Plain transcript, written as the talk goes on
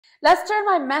Let's turn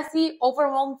my messy,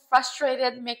 overwhelmed,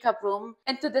 frustrated makeup room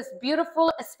into this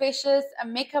beautiful, spacious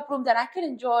makeup room that I can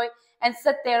enjoy and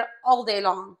sit there all day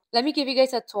long. Let me give you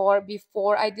guys a tour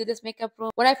before I do this makeup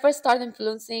room. When I first started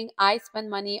influencing, I spent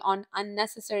money on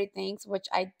unnecessary things which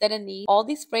I didn't need. All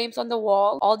these frames on the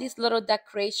wall, all these little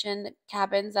decoration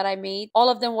cabins that I made, all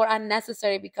of them were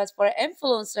unnecessary because for an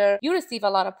influencer, you receive a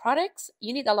lot of products,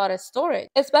 you need a lot of storage.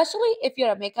 Especially if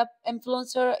you're a makeup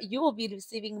influencer, you will be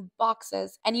receiving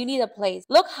boxes and you need a place.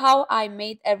 Look how I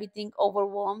made everything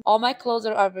overwhelmed. All my clothes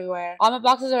are everywhere. All my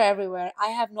boxes are everywhere. I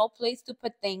have no place to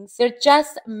put things. They're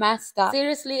just messed up.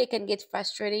 Seriously, it can get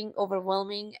frustrating,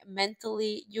 overwhelming.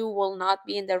 Mentally, you will not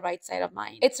be in the right side of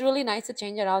mind. It's really nice to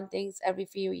change around things every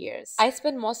few years. I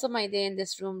spend most of my day in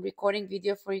this room recording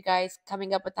video for you guys,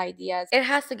 coming up with ideas. It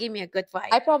has to give me a good vibe.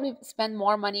 I probably spend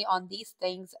more money on these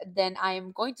things than I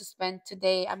am going to spend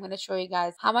today. I'm going to show you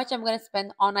guys how much I'm going to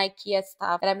spend on IKEA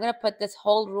stuff, and I'm going to put this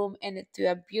whole room into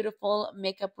a beautiful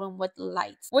makeup room with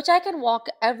lights, which I can walk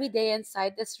every day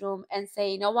inside this room and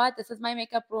say, you know what, this is my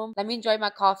makeup room. Let me enjoy my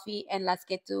coffee and let's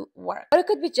get to work. Or it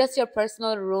could be just your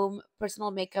personal room, personal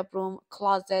makeup room,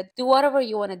 closet. Do whatever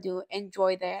you want to do.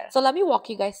 Enjoy there. So let me walk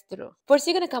you guys through. First,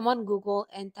 you're going to come on Google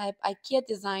and type IKEA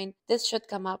design. This should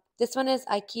come up. This one is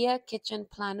IKEA kitchen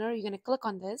planner. You're going to click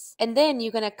on this, and then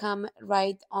you're going to come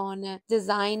right on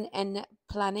design and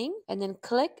planning, and then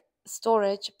click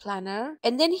storage planner,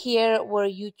 and then here where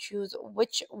you choose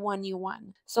which one you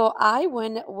want. So I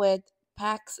went with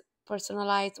PAX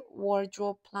personalized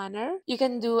wardrobe planner. You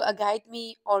can do a guide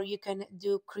me or you can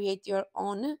do create your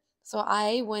own. So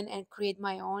I went and create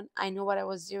my own. I know what I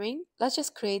was doing. Let's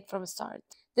just create from start.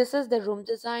 This is the room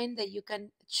design that you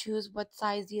can choose what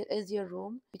size is your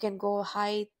room. You can go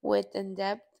height, width, and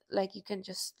depth. Like you can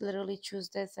just literally choose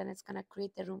this and it's gonna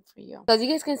create the room for you. So as you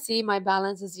guys can see, my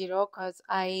balance is 0 because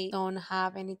I don't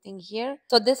have anything here.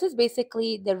 So this is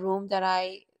basically the room that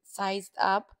I sized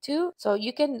up to. So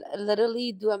you can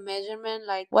literally do a measurement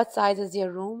like what size is your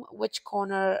room, which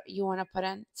corner you want to put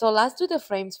in. So let's do the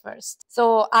frames first.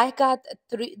 So I got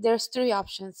there's three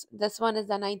options. This one is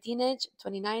a 19-inch,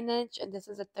 29-inch, and this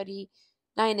is a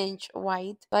 39-inch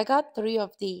wide. So I got 3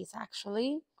 of these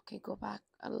actually. Okay, go back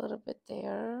a little bit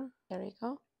there. There we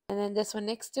go. And then this one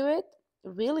next to it.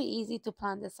 Really easy to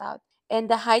plan this out. And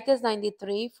the height is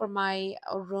 93 for my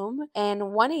room,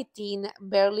 and 118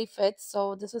 barely fits.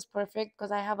 So this is perfect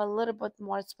because I have a little bit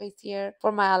more space here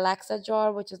for my Alexa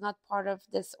drawer, which is not part of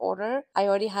this order. I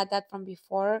already had that from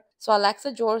before. So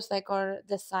Alexa drawers like are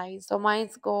this size. So mine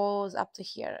goes up to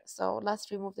here. So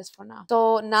let's remove this for now.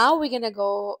 So now we're gonna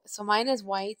go. So mine is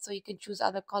white, so you can choose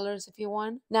other colors if you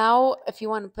want. Now, if you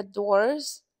want to put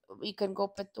doors, you can go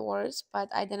put doors, but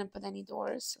I didn't put any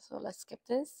doors, so let's skip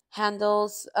this.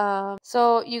 Handles.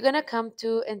 So you're gonna come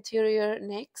to interior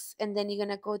next, and then you're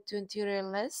gonna go to interior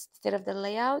list instead of the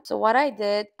layout. So what I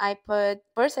did, I put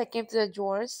first I came to the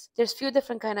drawers. There's few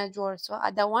different kind of drawers. So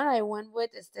the one I went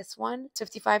with is this one. It's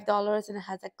 $55 and it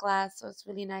has a glass, so it's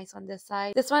really nice on this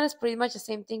side. This one is pretty much the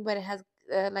same thing, but it has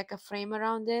like a frame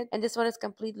around it, and this one is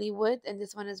completely wood, and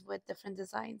this one is with different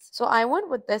designs. So I went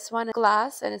with this one,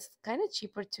 glass, and it's kind of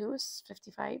cheaper too. It's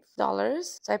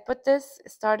 $55. So I put this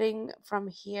starting from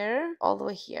here all the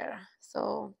way here.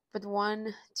 So put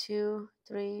 1, 2,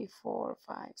 3, 4,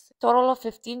 5, 6. Total of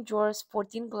 15 drawers,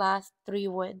 14 glass, 3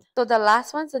 wood. So the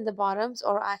last ones in the bottoms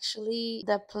are actually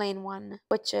the plain one,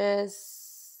 which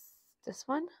is this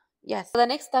one. Yes. So the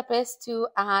next step is to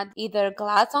add either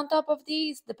glass on top of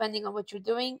these, depending on what you're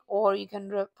doing, or you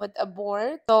can put a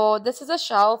board. So this is a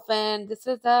shelf, and this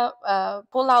is a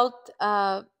pull-out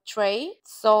tray.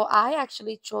 So I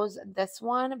actually chose this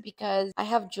one because I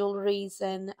have jewelries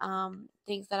and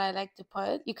things that I like to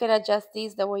put. You can adjust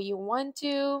these the way you want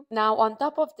to. Now on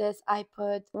top of this, I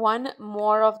put one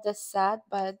more of the set,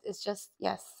 but it's just,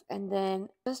 yes. And then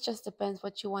this just depends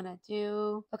what you want to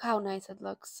do. Look how nice it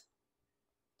looks.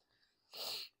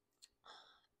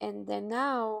 And then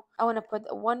now I want to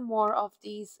put one more of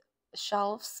these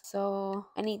shelves. So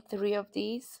I need 3 of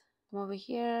these. Come over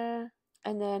here.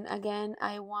 And then again,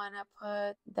 I want to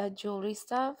put the jewelry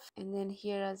stuff. And then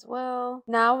here as well.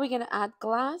 Now we're going to add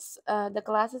glass. The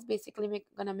glass is basically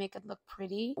going to make it look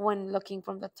pretty when looking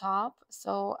from the top.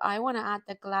 So I want to add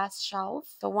the glass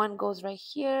shelf. So one goes right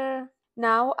here.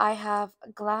 Now I have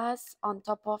glass on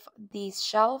top of these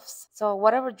shelves. So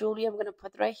whatever jewelry I'm going to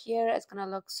put right here is going to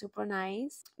look super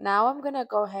nice. Now I'm going to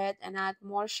go ahead and add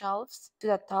more shelves to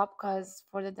the top because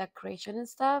for the decoration and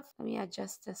stuff. Let me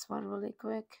adjust this one really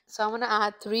quick. So I'm going to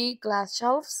add 3 glass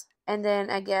shelves. And then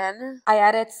again, I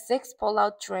added 6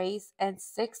 pull-out trays and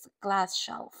 6 glass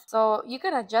shelf. So you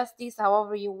can adjust these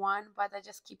however you want, but I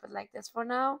just keep it like this for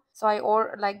now. So I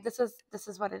order like this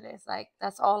is what it is. Like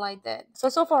that's all I did.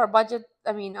 So far our budget,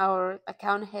 I mean our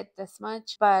account hit this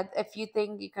much. But if you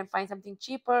think you can find something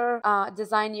cheaper,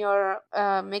 design your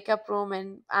makeup room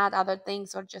and add other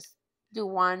things, or just do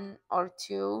one or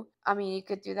two. I mean, you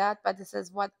could do that, but this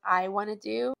is what I want to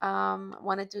do.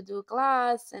 Wanted to do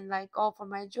glass and like all for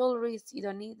my jewelries. You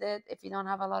don't need it if you don't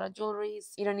have a lot of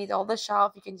jewelries. You don't need all the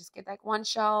shelf. You can just get like one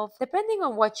shelf, depending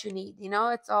on what you need.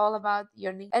 It's all about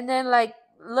your need. And then like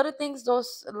little things,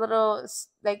 those little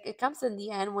like it comes in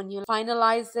the end when you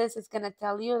finalize this. It's gonna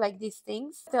tell you like these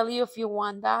things. Tell you if you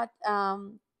want that.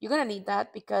 You're gonna need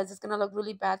that because it's gonna look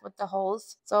really bad with the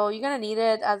holes. So you're gonna need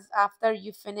it as after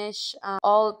you finish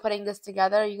all putting this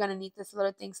together. You're gonna need these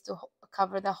little things to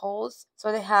cover the holes.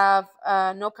 So they have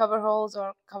no cover holes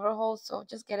or cover holes. So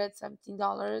just get it,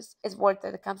 $17. It's worth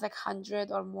it. It comes like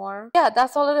 100 or more. Yeah,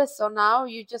 that's all it is. So now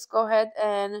you just go ahead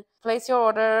and place your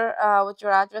order with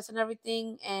your address and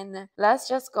everything, and let's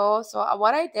just go. So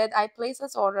what I did, I placed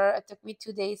this order. It took me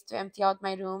 2 days to empty out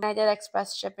my room. I did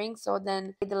express shipping, so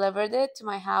then I delivered it to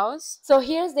my house. So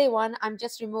here's day one. I'm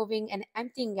just removing and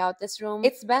emptying out this room.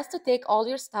 It's best to take all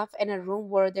your stuff in a room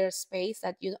where there's space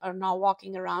that you are not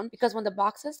walking around, because when the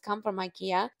boxes come from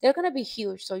IKEA, they're gonna be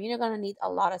huge, so you're gonna need a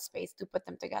lot of space to put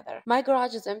them together. My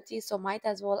garage is empty, so might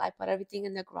as well I put everything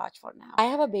in the garage for now. I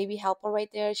have a baby helper right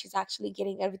there. She's actually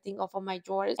getting everything off of my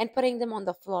drawers and putting them on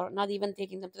the floor, not even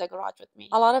taking them to the garage with me.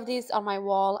 A lot of these on my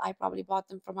wall, I probably bought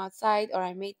them from outside or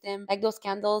I made them. Like those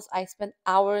candles, I spent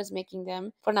hours making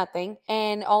them for nothing.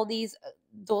 And all these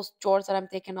those drawers that I'm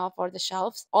taking off, or the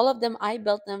shelves, all of them I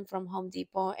built them from Home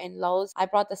Depot and Lowe's. I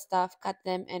brought the stuff, cut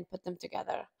them, and put them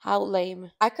together. How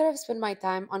lame. I could have spent my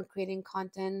time on creating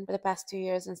content for the past 2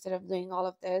 years instead of doing all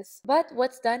of this. But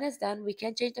what's done is done. We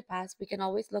can't change the past. We can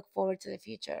always look forward to the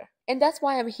future. And that's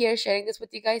why I'm here sharing this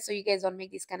with you guys, so you guys don't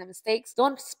make these kind of mistakes.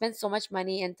 Don't spend so much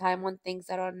money and time on things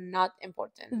that are not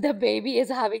important. The baby is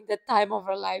having the time of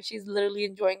her life. She's literally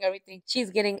enjoying everything. She's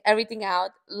getting everything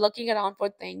out, looking around for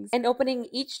things, and opening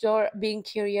each door, being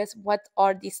curious, what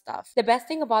are these stuff? The best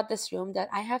thing about this room that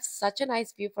I have such a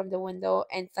nice view from the window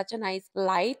and such a nice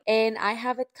light, and I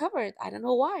have it covered. I don't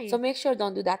know why. So make sure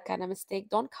don't do that kind of mistake.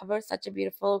 Don't cover such a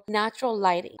beautiful natural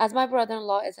lighting. As my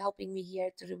brother-in-law is helping me here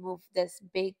to remove this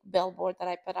big billboard that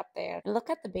I put up there. And look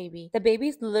at the baby. The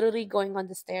baby's literally going on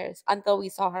the stairs until we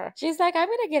saw her. She's like, I'm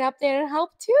gonna get up there and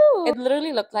help too. It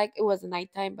literally looked like it was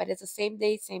nighttime, but it's the same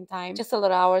day, same time, just a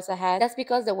little hours ahead. That's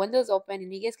because the window's open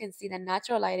and you guys can see the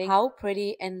natural lighting, how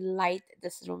pretty and light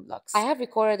this room looks. I have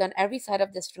recorded on every side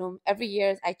of this room. Every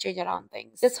year I change around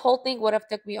things. This whole thing would have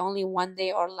took me only 1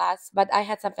 day or less, but I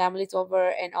had some families over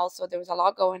and also there was a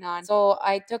lot going on. So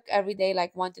I took every day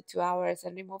like 1 to 2 hours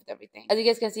and removed everything. As you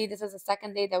guys can see, this is the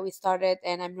second day that we started,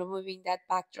 and I'm removing that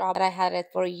backdrop that I had it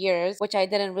for years, which I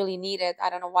didn't really need it. I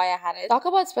don't know why I had it. Talk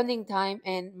about spending time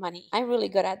and money. I'm really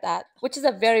good at that, which is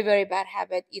a very, very bad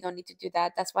habit. You don't need to do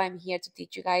that. That's why I'm here to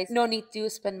teach you guys. No need to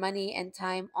spend money and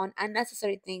time on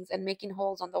unnecessary things and making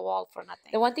holes on the wall for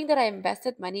nothing. The one thing that I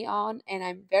invested money on and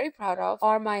I'm very proud of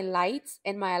are my lights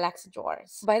and my Alexa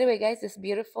drawers. By the way, guys, this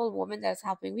beautiful woman that's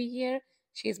helping me here,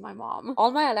 she's my mom. All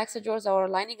my Alexa drawers that were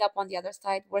lining up on the other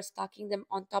side, we're stacking them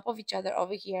on top of each other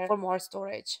over here for more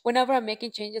storage. Whenever I'm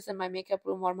making changes in my makeup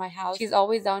room or my house, she's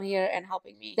always down here and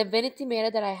helping me. The vanity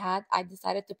mirror that I had, I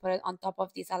decided to put it on top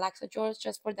of these Alexa drawers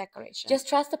just for decoration. Just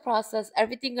trust the process.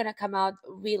 Everything gonna come out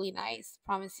really nice,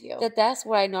 promise you. The desk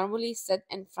where I normally sit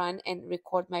in front and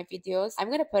record my videos,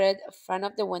 I'm gonna put it in front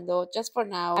of the window just for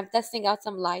now. I'm testing out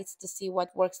some lights to see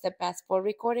what works the best for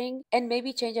recording, and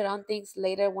maybe change around things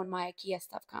later when my IKEA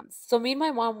stuff comes. So me and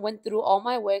my mom went through all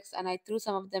my wigs, and I threw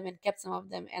some of them and kept some of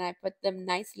them, and I put them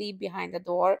nicely behind the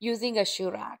door using a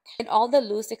shoe rack. And all the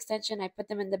loose extension, I put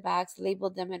them in the bags,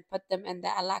 labeled them, and put them in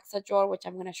the Alexa drawer, which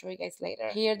I'm gonna show you guys later.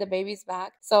 Here the baby's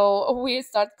back, so we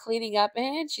start cleaning up,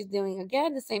 and she's doing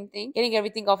again the same thing, getting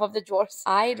everything off of the drawers.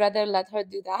 I'd rather let her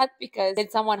do that because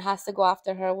then someone has to go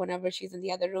after her whenever she's in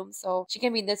the other room, so she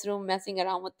can be in this room messing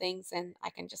around with things and I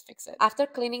can just fix it. After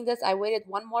cleaning this, I waited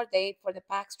one more day for the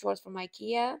PAX drawers from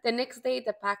IKEA. The next day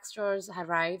the PAX drawers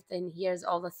arrived, and here's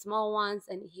all the small ones,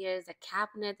 and here's the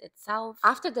cabinet itself.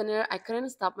 After dinner, I couldn't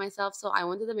stop myself, so I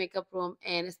went to the makeup room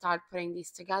and started putting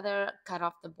these together, cut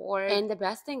off the board. And the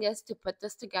best thing is to put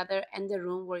this together in the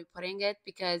room where you're putting it,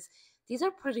 because These are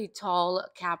pretty tall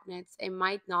cabinets. It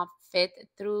might not fit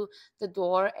through the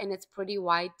door, and it's pretty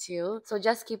wide too. So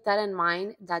just keep that in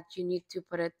mind that you need to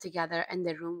put it together in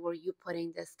the room where you're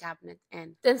putting this cabinet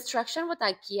in. The instruction with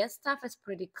IKEA stuff is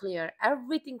pretty clear.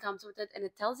 Everything comes with it and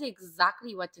it tells you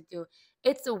exactly what to do.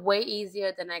 It's way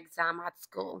easier than an exam at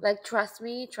school. Like, trust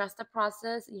me, trust the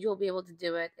process. You'll be able to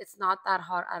do it. It's not that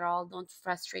hard at all. Don't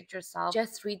frustrate yourself.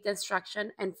 Just read the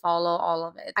instruction and follow all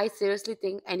of it. I seriously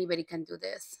think anybody can do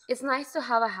this. It's nice to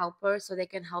have a helper so they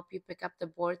can help you pick up the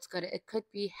boards because it could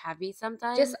be heavy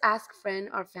sometimes. Just ask friend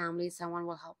or family, someone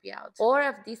will help you out. Or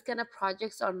if these kind of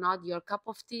projects are not your cup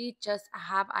of tea, just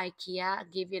have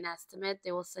IKEA give you an estimate.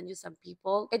 They will send you some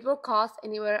people. It will cost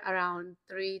anywhere around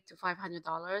 $300 to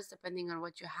 $500 depending on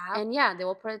what you have. And yeah, they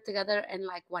will put it together in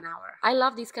like 1 hour. I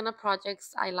love these kind of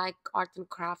projects. I like art and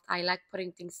craft. I like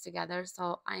putting things together.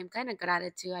 So I am kind of good at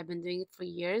it too. I've been doing it for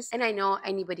years. And I know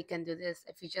anybody can do this.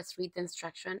 If you just read the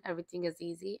instruction, everything is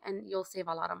easy and you'll save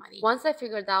a lot of money. Once I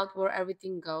figured out where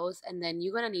everything goes, and then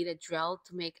you're gonna need a drill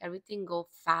to make everything go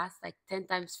fast, like 10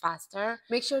 times faster.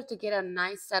 Make sure to get a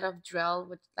nice set of drill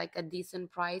with like a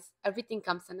decent price. Everything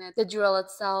comes in it. The drill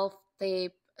itself,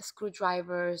 tape,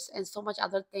 screwdrivers, and so much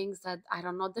other things that I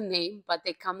don't know the name, but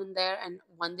they come in there and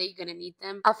one day you're gonna need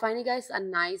them. I'll find you guys a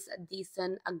nice,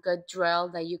 decent, a good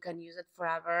drill that you can use it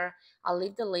forever. I'll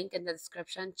leave the link in the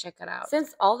description. Check it out.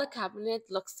 Since all the cabinet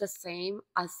looks the same,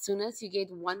 as soon as you get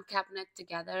one cabinet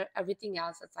together, everything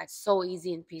else is like so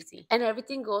easy and peasy. And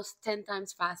everything goes 10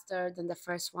 times faster than the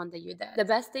first one that you did. The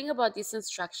best thing about this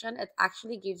instruction, it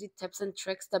actually gives you tips and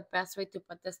tricks, the best way to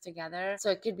put this together. So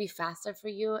it could be faster for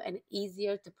you and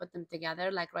easier to put them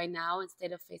together. Like right now,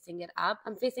 instead of facing it up,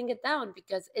 I'm facing it down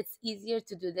because it's easier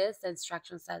to do this. The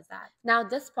instruction says that. Now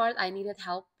this part I needed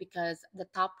help because the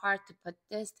top part to put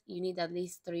this, you need at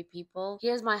least 3 people.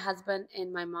 Here's my husband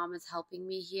and my mom is helping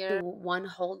me here. One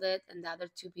hold it and the other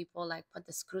 2 people like put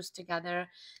the screws together.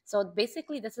 So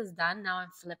basically this is done. Now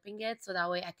I'm flipping it so that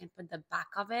way I can put the back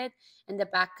of it, and the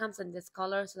back comes in this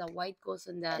color, so the white goes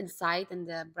in the inside and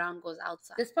the brown goes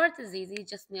outside. This part is easy,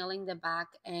 just nailing the back.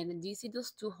 And do you see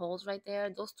those 2 holes right there?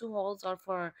 Those 2 holes are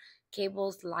for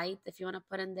cables, light, if you want to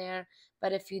put in there.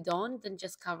 But if you don't, then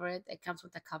just cover it. It comes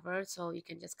with a cover, so you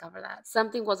can just cover that.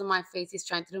 Something was on my face. He's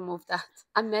trying to remove that.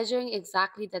 I'm measuring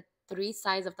exactly the 3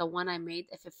 sides of the one I made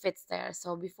if it fits there.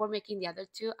 So before making the other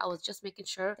 2, I was just making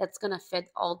sure that's gonna fit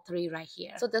all 3 right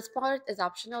here. So this part is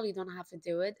optional. You don't have to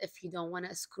do it if you don't want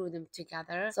to screw them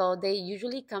together. So they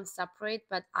usually come separate,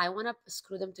 but I want to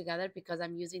screw them together because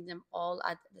I'm using them all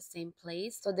at the same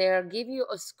place. So they'll give you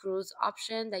a screws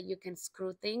option that you can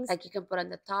screw things, like you can put on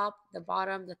the top, the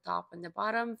bottom, the top, and the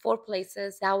bottom, 4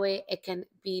 places. That way it can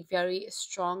be very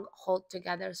strong, hold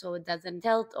together so it doesn't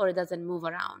tilt or it doesn't move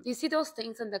around. You see those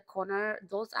things in the corner?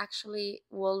 Those actually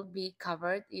will be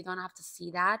covered. You don't have to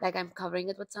see that like I'm covering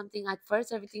it with something. At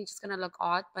first everything's just gonna look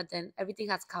odd, but then everything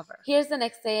has cover. Here's the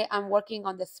next day. I'm working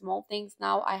on the small things.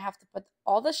 Now I have to put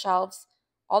all the shelves,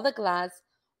 all the glass,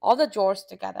 all the drawers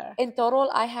together. In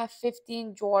total I have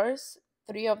 15 drawers.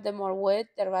 3 of them are wood,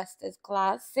 the rest is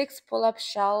glass, 6 pull-up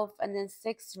shelf, and then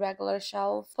 6 regular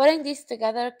shelf. Putting these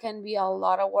together can be a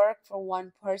lot of work for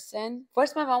one person.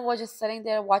 First, my mom was just sitting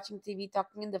there watching TV,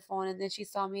 talking on the phone, and then she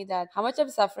saw me that how much I'm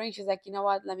suffering. She's like, you know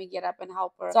what, let me get up and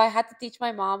help her. So I had to teach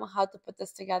my mom how to put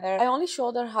this together. I only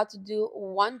showed her how to do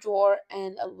one drawer,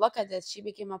 and look at this, she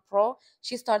became a pro.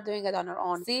 She started doing it on her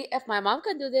own. See, if my mom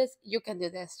can do this, you can do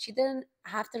this. She didn't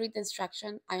have to read the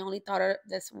instruction. I only taught her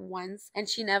this once, and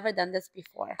she never done this before.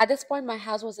 At this point, my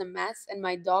house was a mess, and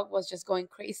my dog was just going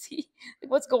crazy.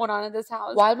 What's going on in this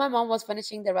house? While my mom was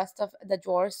finishing the rest of the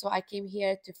drawers, so I came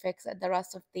here to fix the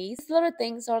rest of these. These little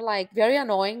things are like very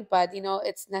annoying, but you know,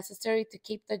 it's necessary to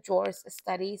keep the drawers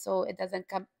steady so it doesn't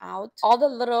come out. All the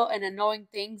little and annoying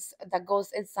things that goes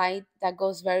inside, that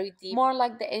goes very deep, more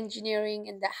like the engineering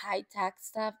and the high-tech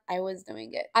stuff, I was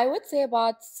doing it. I would say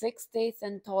about 6 days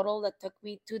in total. That took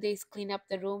me 2 days clean up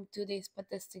the room, 2 days put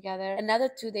this together, another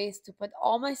 2 days to put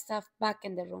all my stuff back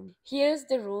in the room. Here's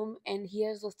the room, and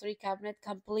here's those 3 cabinets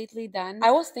completely done.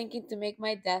 I was thinking to make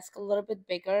my desk a little bit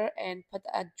bigger and put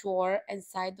a drawer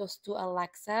inside those 2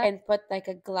 Alexa and put like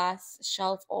a glass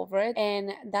shelf over it,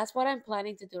 and that's what I'm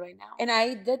planning to do right now. And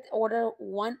I did order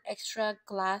 1 extra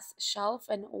glass shelf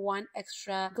and 1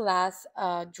 extra glass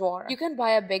drawer. You can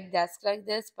buy a big desk like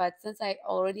this, but since I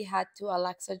already had 2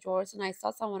 Alexa drawers and I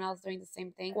saw someone else doing the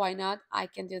same thing, why not? I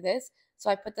can do this. So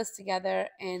I put this together,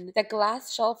 and the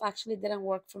glass shelf actually didn't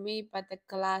work for me, but the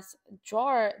glass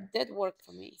drawer did work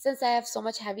for me. Since I have so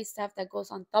much heavy stuff that goes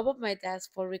on top of my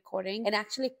desk for recording, it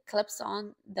actually clips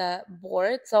on the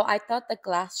board. So I thought the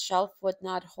glass shelf would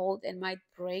not hold and might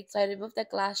break. So I removed the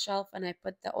glass shelf and I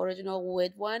put the original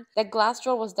wood one. The glass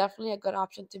drawer was definitely a good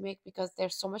option to make because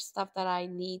there's so much stuff that I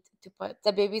need to put.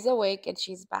 The baby's awake and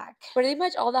she's back. Pretty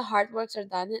much all the hard works are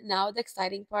done. Now the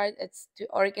exciting part is to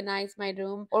organize my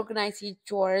room, organize each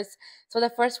drawers. So the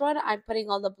first one, I'm putting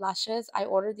all the blushes. I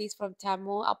ordered these from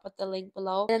TEMU. I'll put the link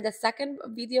below. And the second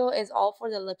video is all for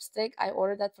the lipstick. I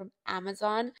ordered that from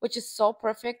Amazon, which is so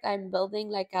perfect. I'm building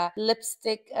like a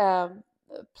lipstick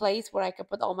place where I could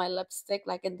put all my lipstick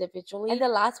like individually. And the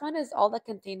last one is all the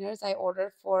containers I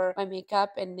ordered for my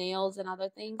makeup and nails and other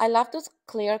things. I love those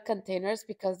clear containers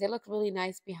because they look really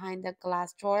nice behind the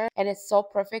glass drawer, and it's so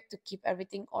perfect to keep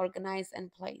everything organized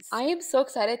and placed. I am so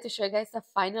excited to show you guys the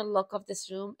final look of this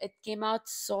room. It came out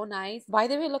so nice. By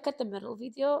the way, look at the middle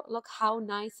video. Look how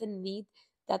nice and neat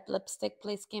that lipstick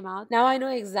place came out. Now I know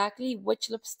exactly which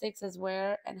lipsticks is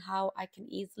where and how I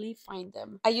can easily find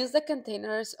them. I use the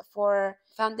containers for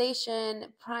foundation,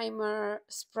 primer,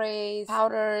 sprays,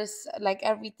 powders, like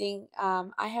everything.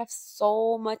 I have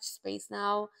so much space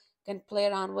now, can play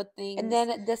around with things. And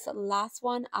then this last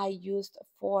one I used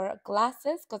for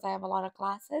glasses because I have a lot of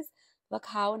glasses. Look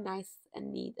how nice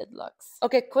and neat it looks.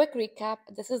 Okay, quick recap.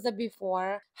 This is the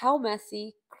before. How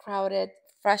messy, crowded,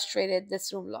 frustrated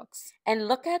this room looks. And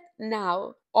look at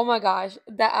now. Oh my gosh,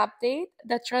 the update,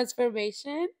 the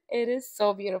transformation, it is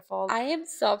so beautiful. I am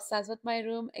so obsessed with my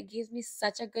room. It gives me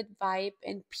such a good vibe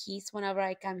and peace whenever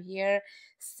I come here,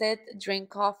 sit, drink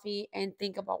coffee, and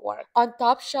think about work. On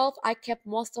top shelf, I kept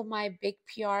most of my big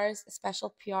PRs,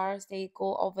 special PRs, they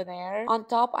go over there. On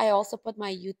top, I also put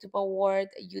my YouTube award,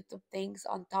 YouTube things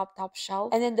on top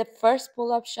shelf. And then the first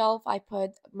pull-up shelf, I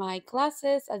put my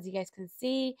glasses, as you guys can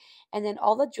see, and then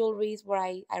all the jewelries where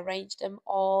I arranged them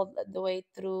all the way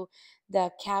through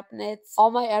the cabinets.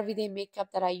 All my everyday makeup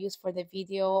that I use for the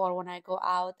video or when I go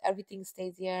out, everything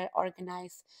stays here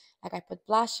organized. Like I put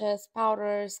blushes,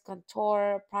 powders,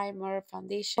 contour, primer,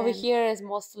 foundation. Over here is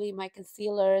mostly my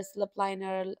concealers, lip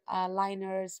liner,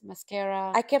 liners,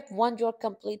 mascara. I kept one drawer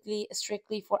completely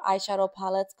strictly for eyeshadow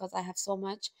palettes because I have so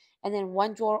much, and then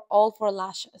one drawer all for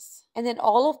lashes. And then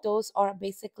all of those are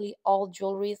basically all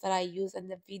jewelries that I use in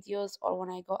the videos or when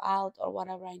I go out or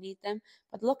whatever I need them.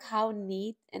 But look how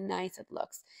neat and nice it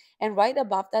looks. And right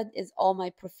above that is all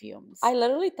my perfumes. I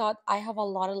literally thought I have a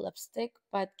lot of lipstick,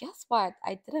 but guess what?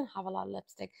 I didn't have a lot of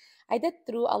lipstick. I did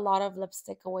throw a lot of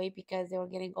lipstick away because they were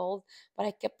getting old, but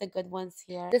I kept the good ones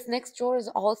here. This next drawer is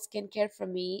all skincare for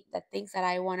me, the things that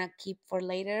I want to keep for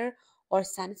later, or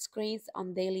sunscreens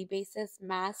on daily basis,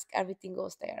 mask, everything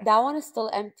goes there. That one is still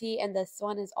empty, and this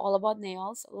one is all about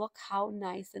nails. Look how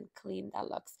nice and clean that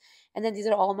looks. And then these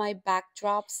are all my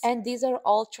backdrops, and these are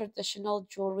all traditional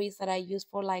jewelries that I use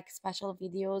for like special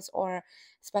videos or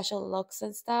special looks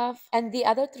and stuff. And the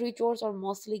other three drawers are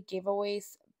mostly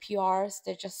giveaways, PRs,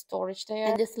 they're just storage there.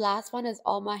 And this last one is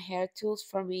all my hair tools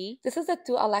for me. This is the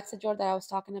two Alexa drawer that I was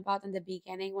talking about in the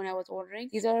beginning when I was ordering.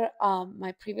 These are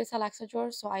my previous Alexa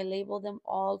drawers, so I labeled them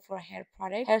all for hair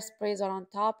product. Hair sprays are on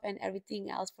top and everything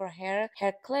else for hair.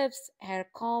 Hair clips, hair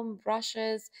comb,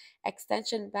 brushes,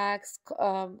 extension bags,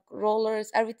 rollers,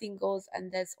 everything goes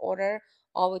in this order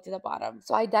all the way to the bottom.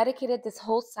 So I dedicated this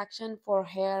whole section for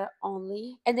hair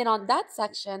only. And then on that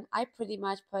section, I pretty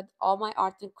much put all my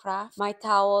art and craft, my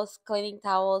towels, cleaning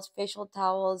towels, facial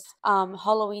towels,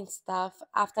 Halloween stuff,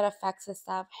 After Effects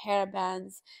stuff, hair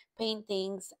bands,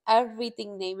 paintings,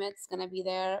 everything, name it's gonna be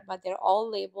there, but they're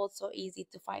all labeled so easy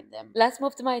to find them. Let's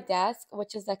move to my desk,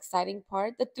 which is the exciting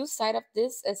part. The two side of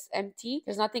this is empty.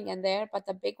 There's nothing in there, but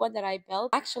the big one that I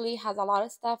built actually has a lot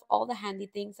of stuff, all the handy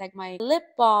things like my lip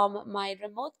balm, my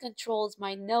remote controls,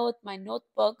 my note, my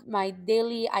notebook, my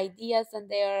daily ideas in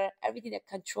there, everything that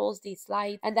controls these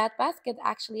slides. And that basket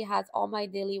actually has all my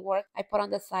daily work I put on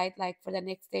the side, like for the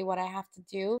next day, what I have to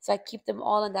do. So I keep them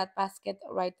all in that basket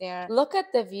right there. Look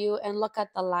at the view and look at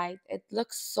the light. It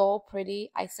looks so pretty.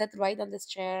 I sit right on this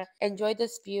chair, enjoy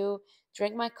this view,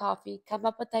 drink my coffee, come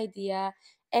up with idea,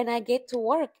 and I get to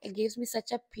work. It gives me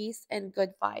such a peace and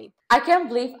good vibe. I can't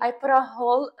believe I put a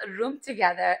whole room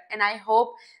together, and I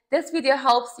hope this video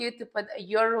helps you to put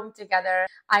your room together.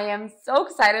 I am so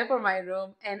excited for my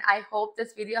room, and I hope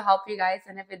this video helped you guys.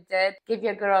 And if it did, give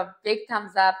your girl a big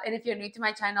thumbs up. And if you're new to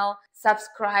my channel,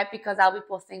 subscribe because I'll be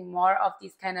posting more of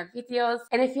these kind of videos.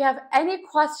 And if you have any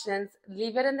questions,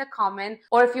 leave it in the comment.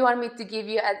 Or if you want me to give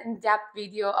you an in-depth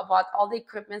video about all the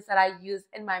equipments that I use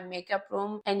in my makeup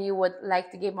room and you would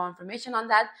like to get more information on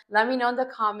that, let me know in the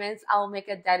comments. I'll make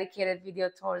a dedicated video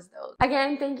towards those.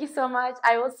 Again, thank you so much.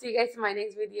 I will see you guys in my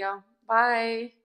next video. Bye.